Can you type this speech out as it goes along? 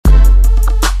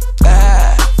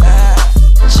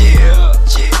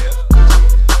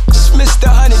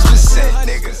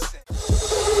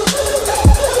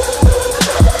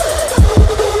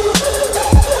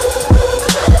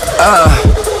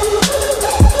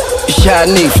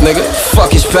Hynief, nigga.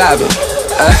 Fuck is poppin'.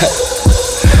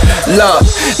 Look,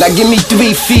 now give me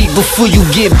 3 feet before you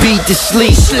get beat to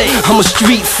sleep. I'm a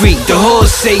street freak, the hood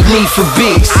say need for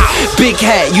bigs. Big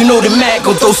hat, you know the Mac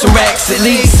gon' throw some racks at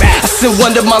least. I sent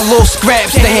one of my little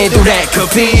scraps to handle that,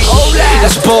 capiche?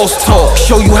 That's boss talk,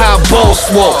 show you how boss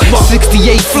walk.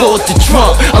 68 floor at the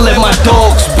trunk, I let my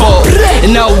dogs bark.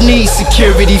 And I don't need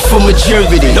security for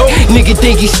majority. Nigga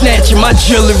think he snatching my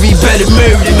jewelry, better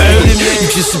murder me. You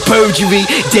just a perjury,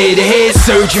 dead ahead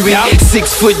surgery.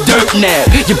 6 foot dirt nap,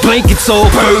 your blankets all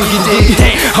burgundy.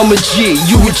 I'm a G,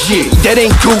 you a G, that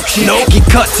ain't Gucci. Get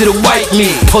cut to the white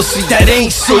meat, pussy, that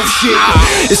ain't so shit.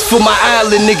 It's for my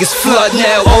island niggas flooding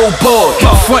out, old boy.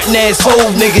 Frontin' ass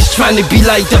old niggas trying to be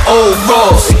like the old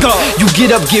Ross. You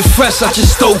get up, get fresh, I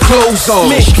just throw clothes on.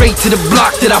 Straight to the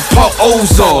block that I pump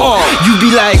O's on. You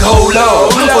be like, hold on,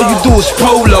 all you do is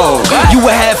prolong. You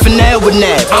a half an hour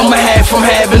nap, I'm a half from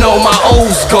having all my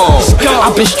O's gone.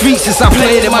 I've been street since I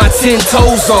planted my 10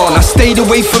 toes on. I stayed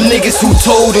away from niggas who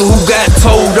told and who got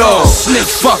told on.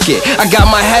 Fuck it, I got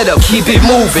my head up, keep it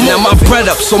moving. Now my bread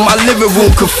up, so my living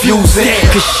room confusing.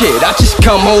 Cause shit, I just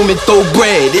come home and throw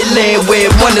bread. It land where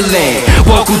it Wonderland.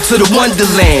 Welcome to the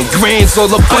Wonderland. Grands all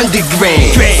up under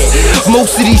grand.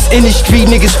 Most of these industry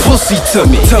niggas pussy to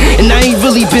me. And I ain't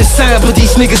really been signed, but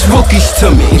these niggas rookies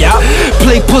to me.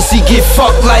 Play pussy, get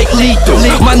fucked like lethal.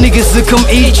 My niggas will come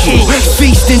eat you,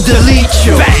 feast and delete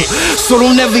you. So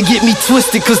don't ever get me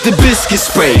twisted, cause the biscuit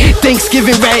spray.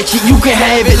 Thanksgiving ratchet, you can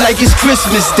have it like it's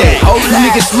Christmas Day.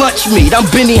 Niggas lunch meat, I'm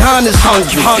Benihana's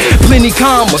hungry. Plenty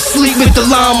karma, sleep with the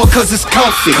llama cause it's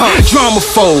comfy. Drama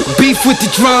phone, beef with the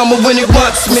drama when it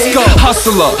wants me.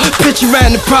 Hustler, pitch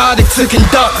around the product to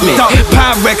conduct me.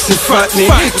 Pyrex in front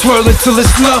me, twirling till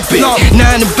it's lumpy. 9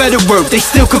 and better work, they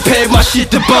still compare my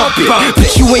shit to bump it.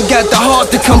 But you ain't got the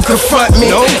heart to come confront me.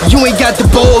 You ain't got the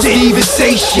balls to even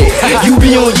say shit. You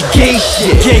be on your gay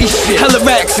shit. Hella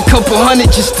racks, a couple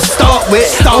hundred just to start with.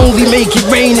 I only make it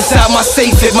rain inside my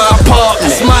safe at my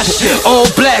apartment. That's my shit, all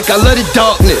black, I love the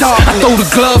darkness. I throw the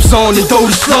gloves on and throw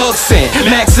the slugs in,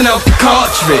 maxing out the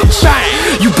cartridge.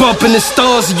 You bumpin' the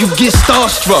stars and you get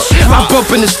starstruck. I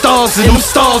bump in the stars and them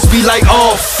stars be like,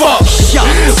 oh fuck.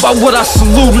 Why would I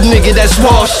salute a nigga that's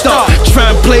washed up?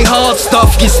 Try and play hard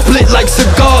stuff, get split like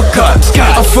cigar cuts.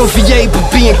 I'm from VA but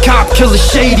being cop killer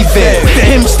Shadyville.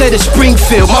 Hempstead of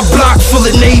Springfield, my block full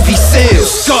of Navy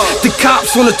SEALs. The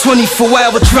cops on a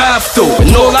 24-hour drive-through,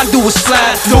 and all I do is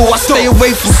slide through. I stay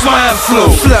away from swine flu.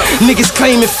 Niggas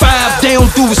claiming 5, they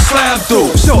don't do a slime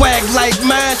through. Swag like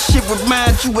mine, shit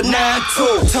remind you of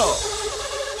 9-2.